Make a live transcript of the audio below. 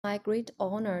My great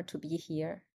honor to be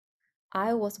here.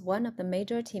 I was one of the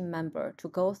major team members to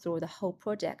go through the whole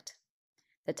project.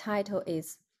 The title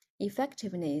is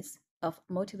Effectiveness of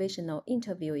Motivational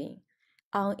Interviewing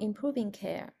on Improving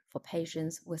Care for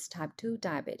Patients with Type 2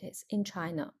 Diabetes in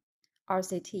China,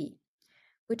 RCT,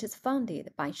 which is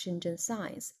funded by Shenzhen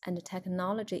Science and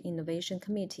Technology Innovation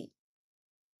Committee.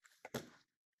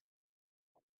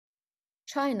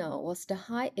 China was the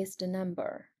highest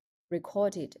number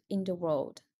recorded in the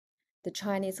world. The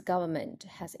Chinese government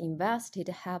has invested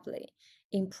heavily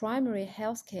in primary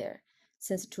health care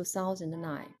since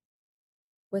 2009,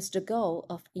 with the goal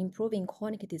of improving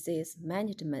chronic disease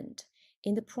management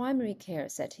in the primary care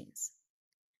settings.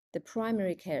 The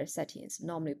primary care settings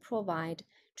normally provide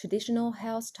traditional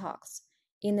health talks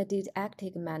in a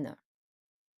didactic manner.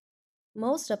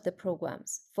 Most of the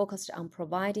programs focused on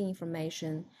providing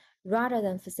information rather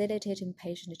than facilitating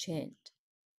patient change.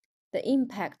 The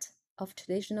impact of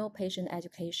traditional patient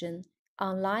education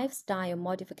on lifestyle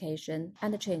modification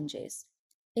and changes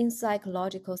in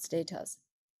psychological status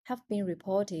have been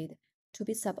reported to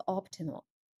be suboptimal.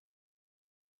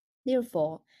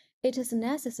 Therefore, it is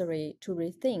necessary to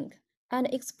rethink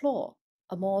and explore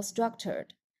a more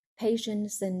structured,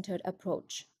 patient-centered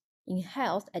approach in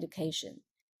health education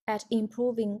at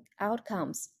improving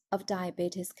outcomes of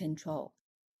diabetes control.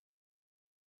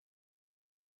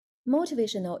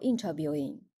 Motivational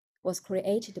interviewing was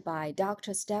created by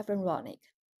Dr. Stephen Ronick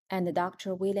and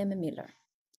Dr. William Miller.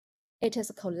 It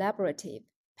is a collaborative,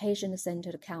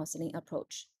 patient-centered counseling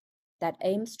approach that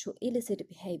aims to elicit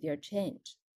behavior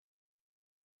change.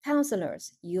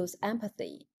 Counselors use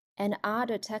empathy and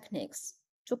other techniques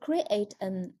to create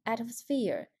an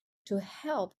atmosphere to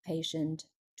help patients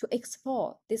to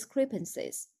explore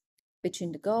discrepancies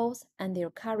between the goals and their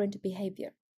current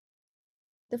behavior.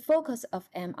 The focus of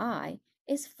MI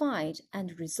is find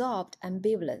and resolve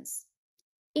ambivalence,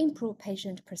 improve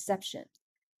patient perception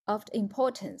of the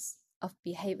importance of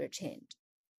behavior change,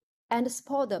 and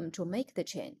support them to make the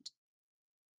change.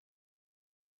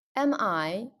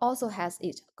 MI also has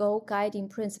its goal-guiding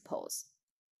principles.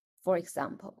 For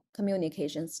example,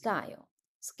 communication style,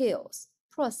 skills,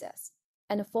 process,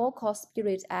 and 4 core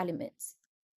spirit elements.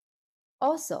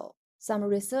 Also, some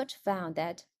research found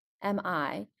that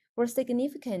MI were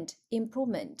significant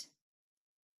improvement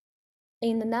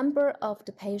in the number of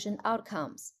the patient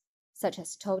outcomes, such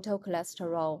as total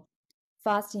cholesterol,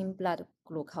 fasting blood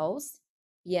glucose,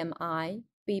 BMI,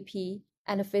 BP,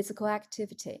 and physical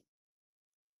activity.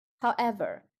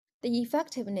 However, the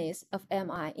effectiveness of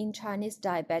MI in Chinese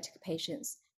diabetic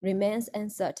patients remains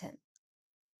uncertain.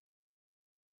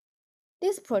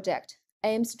 This project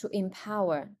aims to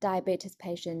empower diabetes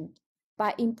patients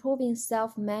by improving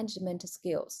self-management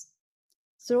skills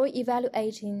through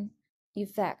evaluating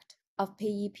effect of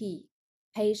PEP,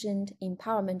 Patient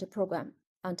Empowerment Program,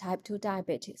 on type 2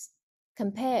 diabetes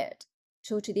compared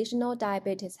to traditional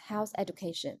diabetes health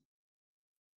education.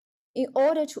 In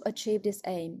order to achieve this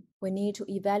aim, we need to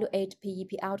evaluate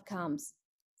PEP outcomes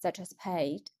such as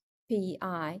PAID,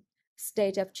 PEI,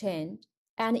 state of change,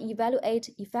 and evaluate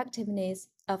effectiveness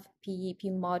of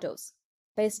PEP models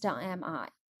based on MI.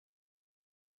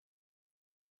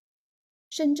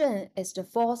 Shenzhen is the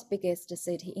 4th biggest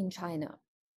city in China,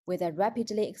 with a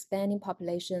rapidly expanding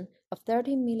population of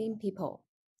 30 million people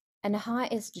and the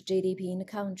highest GDP in the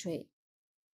country.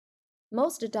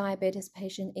 Most diabetes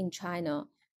patients in China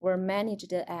were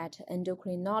managed at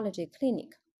endocrinology clinic,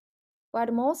 while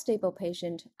the more stable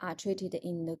patients are treated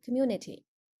in the community.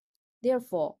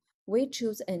 Therefore, we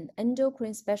choose an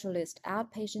endocrine specialist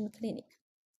outpatient clinic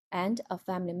and a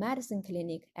family medicine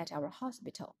clinic at our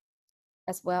hospital,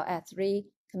 as well as 3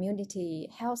 community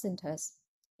health centers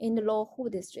in the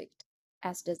Luohu district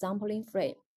as the sampling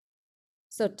frame.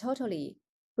 So totally,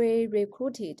 we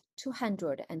recruited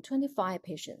 225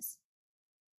 patients.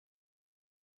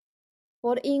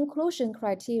 For the inclusion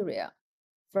criteria,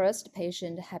 first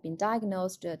patient had been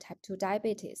diagnosed with type 2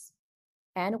 diabetes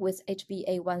and with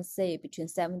HbA1c between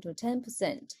 7 to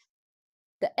 10%.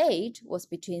 The age was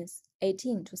between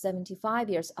 18 to 75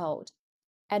 years old,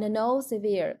 and no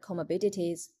severe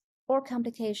comorbidities or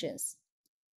complications,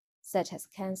 such as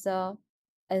cancer,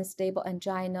 unstable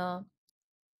angina,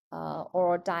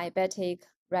 or diabetic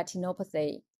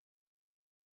retinopathy.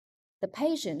 The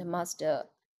patient must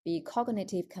be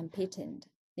cognitive competent.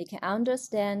 They can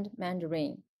understand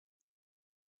Mandarin.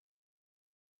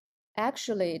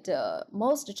 Actually, the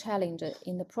most challenge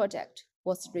in the project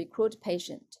was to recruit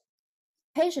patients.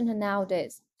 Patients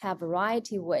nowadays have a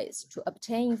variety of ways to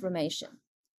obtain information.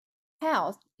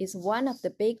 Health is one of the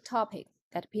big topics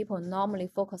that people normally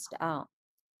focus on.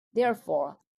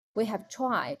 Therefore, we have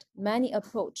tried many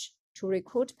approaches to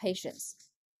recruit patients.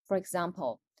 For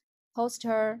example,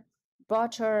 poster,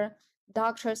 brochure,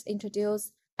 doctors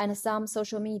introduce, and some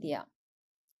social media.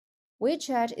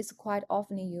 WeChat is quite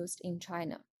often used in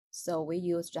China, so we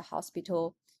used the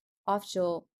hospital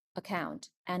official account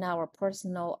and our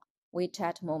personal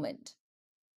WeChat moment.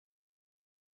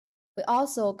 We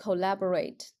also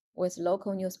collaborate with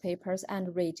local newspapers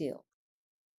and radio.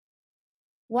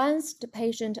 Once the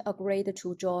patient agreed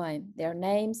to join, their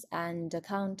names and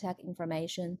contact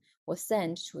information was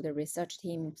sent to the research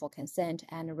team for consent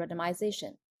and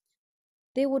randomization.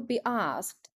 They would be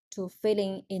asked to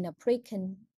fill in a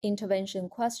pre-intervention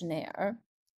questionnaire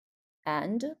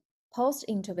and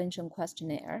post-intervention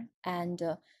questionnaire and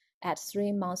at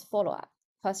 3-month follow-up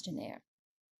questionnaire.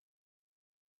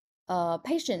 A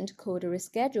patient could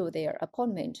reschedule their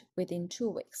appointment within 2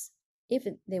 weeks if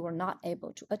they were not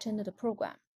able to attend the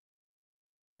program.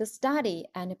 The study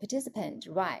and participant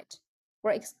rights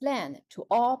were explained to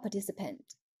all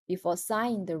participants before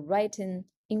signing the written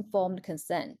informed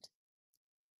consent.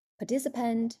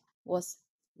 Participant was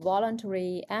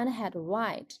voluntary and had a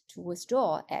right to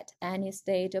withdraw at any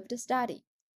stage of the study.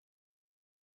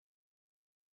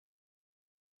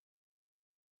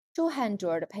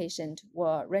 200 patients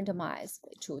were randomized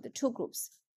to the 2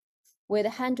 groups, with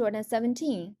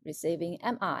 117 receiving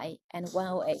MI and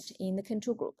 108 in the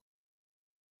control group.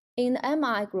 In the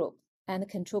MI group and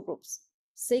control groups,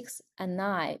 6 and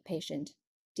 9 patients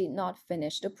did not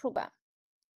finish the program,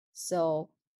 so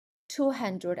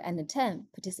 210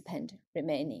 participants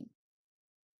remaining.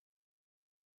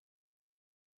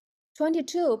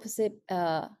 22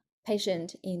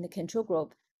 patients in the control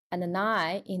group and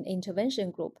 9 in the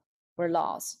intervention group were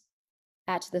lost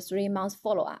at the 3-month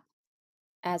follow-up.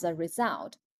 As a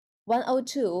result,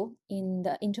 102 in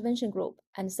the intervention group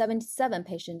and 77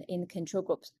 patients in the control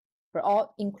groups were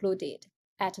all included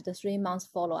at the 3-month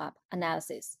follow-up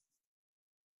analysis.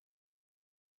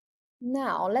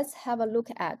 Now let's have a look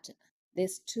at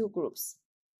these 2 groups.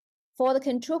 For the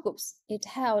control groups, it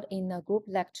held in a group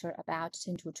lecture about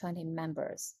 10 to 20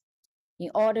 members. In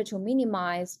order to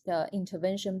minimize the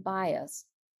intervention bias,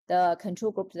 the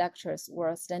control group lectures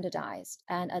were standardized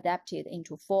and adapted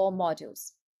into 4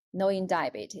 modules: knowing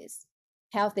diabetes,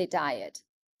 healthy diet,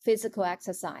 physical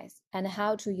exercise, and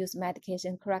how to use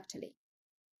medication correctly.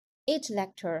 Each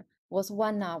lecture was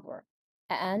 1 hour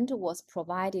and was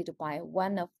provided by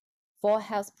one of 4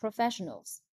 health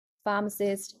professionals: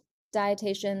 pharmacist,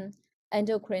 dietitian,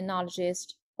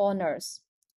 endocrinologist, or nurse,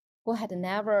 who had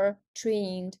never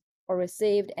trained or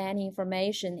received any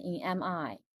information in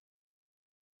MI.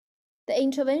 The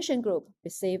intervention group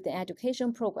received the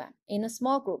education program in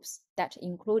small groups that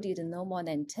included no more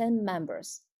than 10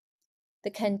 members. The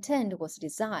content was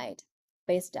designed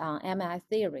based on MI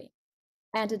theory,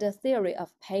 and the theory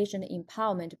of patient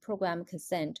empowerment program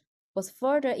consent was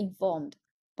further informed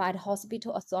by the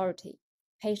Hospital Authority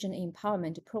Patient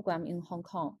Empowerment Program in Hong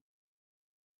Kong.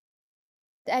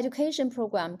 The education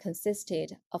program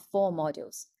consisted of 4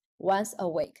 modules, once a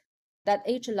week, that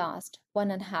each last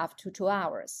 1.5 to 2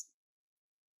 hours.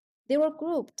 They were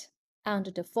grouped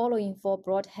under the following 4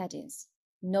 broad headings: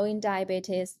 knowing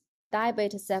diabetes,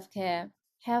 diabetes self-care,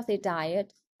 healthy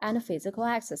diet, and physical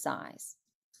exercise.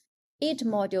 Each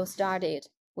module started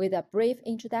with a brief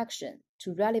introduction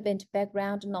to relevant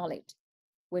background knowledge,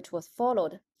 which was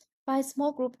followed by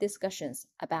small group discussions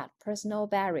about personal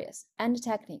barriers and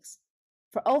techniques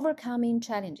for overcoming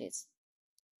challenges.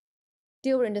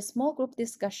 During the small group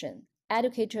discussion,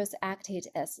 educators acted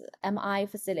as MI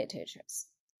facilitators,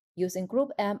 using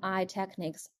group MI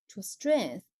techniques to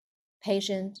strengthen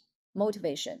patient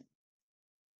motivation.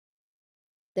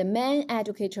 The main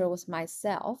educator was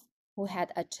myself, who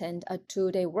had attended a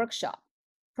 2-day workshop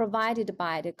provided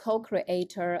by the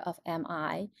co-creator of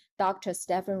MI, Dr.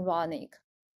 Stephen Ronick.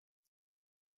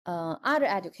 Other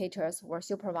educators were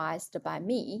supervised by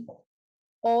me.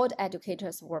 All the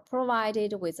educators were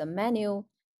provided with a manual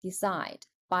designed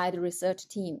by the research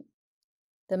team.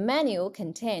 The manual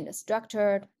contained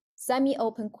structured,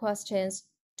 semi-open questions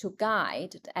to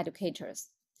guide the educators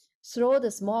through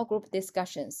the small group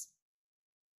discussions.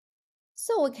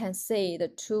 So we can see the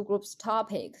 2 groups'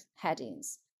 topic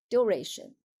headings,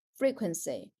 duration,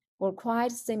 frequency, were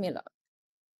quite similar.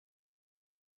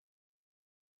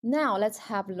 Now let's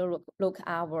have a look at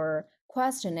our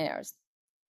questionnaires.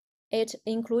 It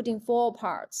including 4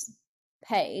 parts: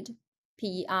 PAID,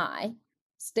 PEI,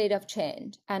 state of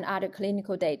change, and other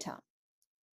clinical data.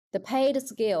 The PAID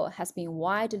scale has been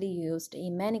widely used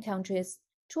in many countries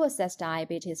to assess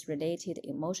diabetes-related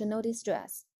emotional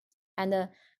distress, and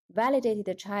validated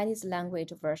the Chinese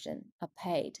language version of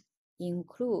PAID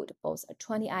include both a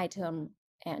 20-item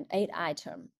and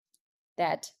 8-item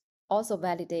that also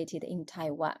validated in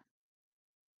Taiwan.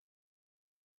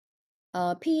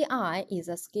 PEI is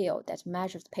a scale that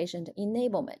measures patient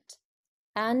enablement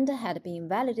and had been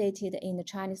validated in the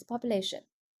Chinese population.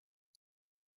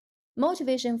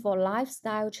 Motivation for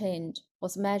lifestyle change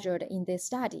was measured in this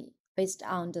study based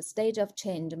on the stage of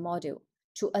change module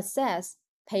to assess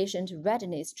patient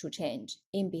readiness to change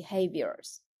in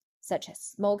behaviors such as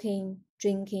smoking,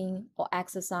 drinking, or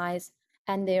exercise,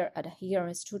 and their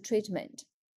adherence to treatment.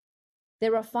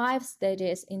 There are 5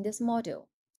 stages in this module,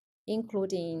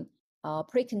 including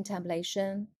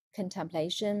pre-contemplation,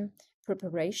 contemplation,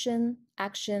 preparation,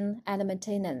 action, and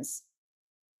maintenance.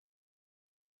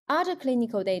 Other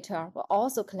clinical data were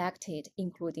also collected,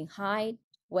 including height,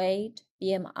 weight,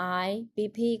 BMI,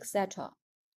 BP, etc.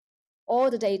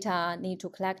 All the data need to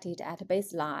collect it at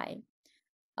baseline,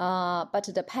 but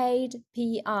the paid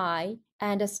PEI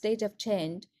and the state of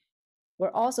change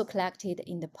were also collected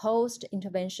in the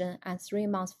post-intervention and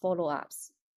 3-month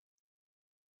follow-ups.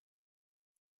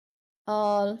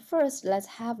 First, let's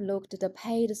have a look at the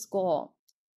paid score.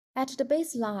 At the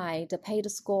baseline, the paid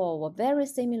score were very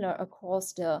similar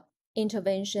across the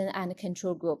intervention and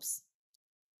control groups.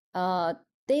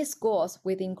 These scores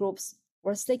within groups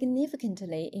were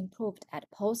significantly improved at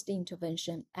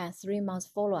post-intervention and 3-month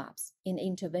follow-ups in the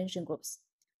intervention groups,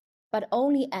 but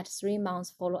only at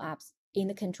 3-month follow-ups in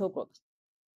the control groups.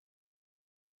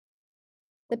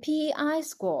 The PEI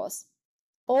scores,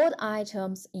 all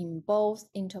items in both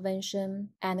intervention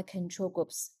and control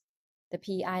groups, the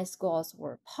PEI scores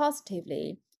were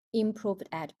positively improved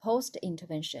at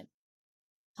post-intervention.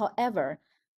 However,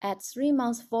 at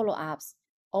 3-month follow-ups,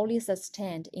 only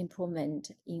sustained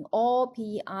improvement in all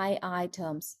PEI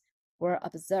items were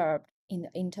observed in the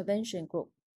intervention group.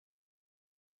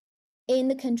 In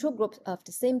the control group of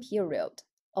the same period,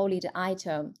 only the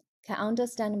item "can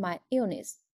understand my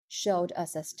illness" showed a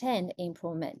sustained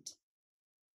improvement.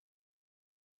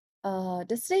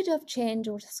 The state of change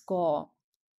score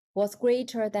was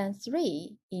greater than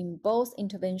 3 in both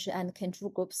intervention and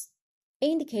control groups,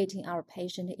 indicating our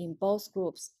patients in both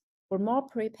groups were more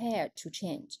prepared to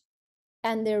change,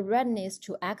 and their readiness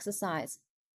to exercise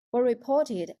were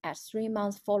reported at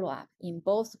 3-month follow-up in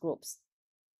both groups.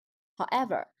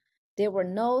 However, there were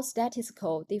no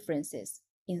statistical differences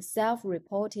in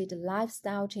self-reported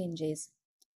lifestyle changes,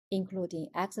 including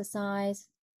exercise,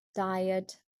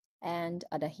 diet, and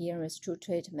adherence to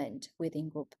treatment within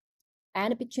group,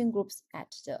 and between groups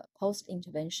at the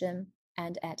post-intervention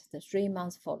and at the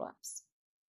 3-month follow-ups.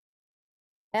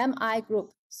 MI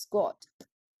group scored.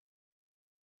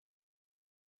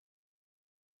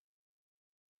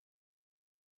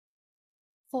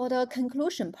 For the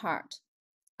conclusion part,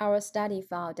 our study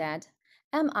found that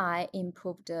MI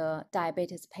improved the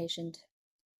diabetes patient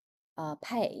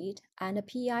paid and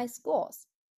PEI scores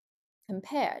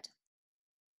compared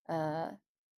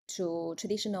to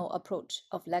traditional approach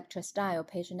of lecture-style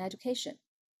patient education.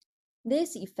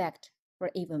 These effects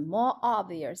were even more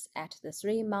obvious at the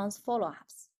 3-month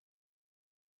follow-ups.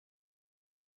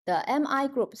 The MI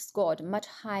group scored much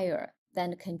higher than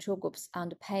the control groups on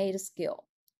the paid scale,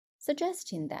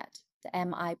 suggesting that the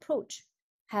MI approach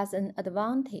has an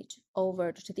advantage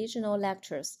over the traditional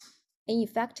lectures in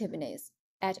effectiveness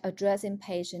at addressing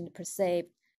patient perceived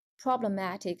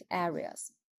problematic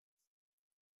areas.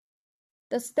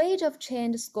 The state of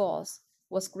change scores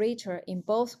was greater in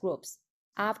both groups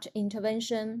after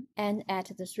intervention and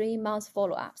at the 3-month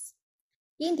follow-ups,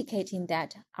 indicating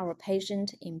that our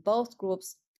patients in both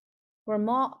groups were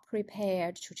more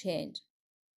prepared to change,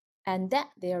 and that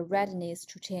their readiness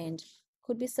to change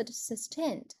could be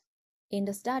sustained in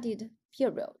the studied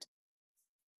period.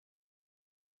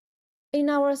 In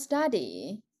our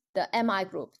study, the MI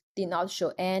group did not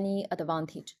show any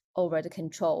advantage over the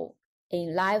control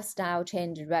in lifestyle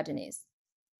change readiness.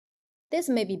 This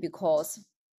may be because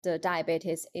the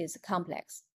diabetes is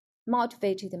complex,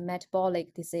 motivated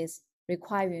metabolic disease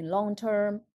requiring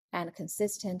long-term and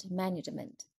consistent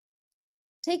management.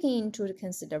 Taking into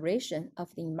consideration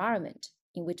of the environment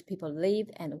in which people live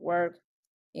and work,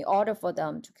 in order for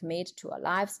them to commit to a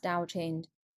lifestyle change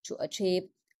to achieve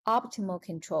optimal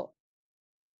control.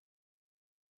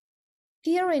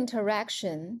 Peer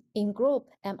interaction in group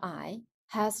MI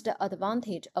has the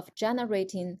advantage of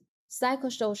generating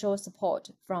psychosocial support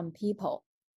from people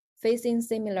facing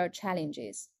similar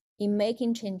challenges in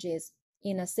making changes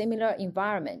in a similar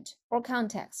environment or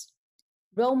context,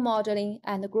 role modeling,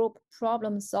 and group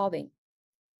problem solving.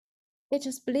 It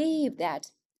is believed that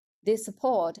this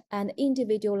support and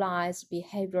individualized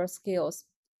behavioral skills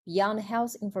beyond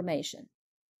health information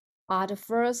are the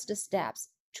first steps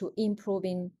to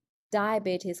improving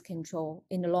diabetes control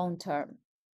in the long term.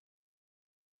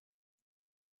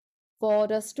 For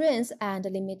the strengths and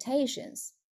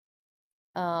limitations,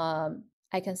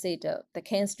 I can say the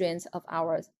key strengths of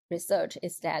our research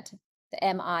is that the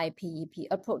MIPEP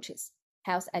approaches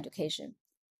health education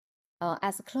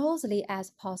as closely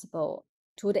as possible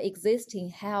to the existing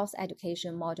health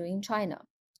education model in China,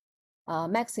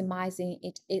 maximizing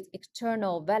its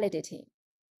external validity.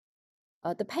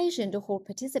 The patient who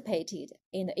participated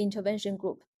in the intervention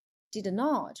group did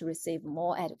not receive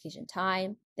more education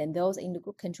time than those in the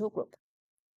control group,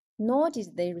 nor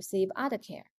did they receive other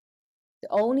care. The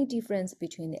only difference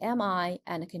between the MI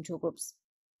and the control groups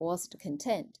was the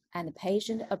content and the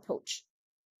patient approach.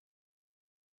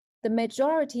 The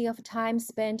majority of time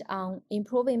spent on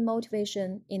improving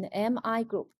motivation in the MI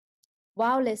group,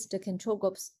 while the control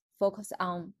groups focus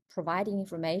on providing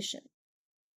information.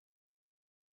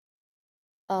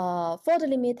 For the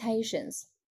limitations,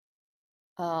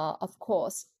 of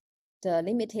course, the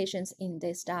limitations in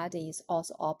this study is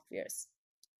also obvious.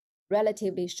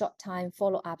 Relatively short time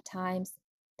follow-up times,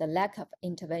 the lack of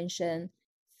intervention,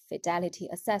 fidelity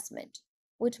assessment,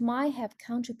 which might have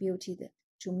contributed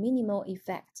to minimal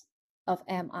effect of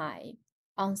MI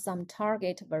on some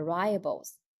target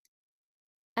variables,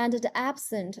 and the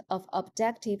absence of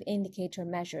objective indicator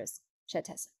measures such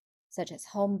as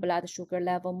home blood sugar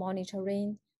level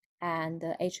monitoring and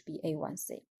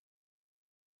HbA1c.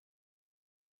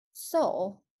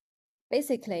 So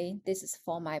basically, this is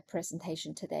for my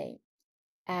presentation today.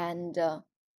 And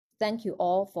thank you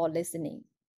all for listening.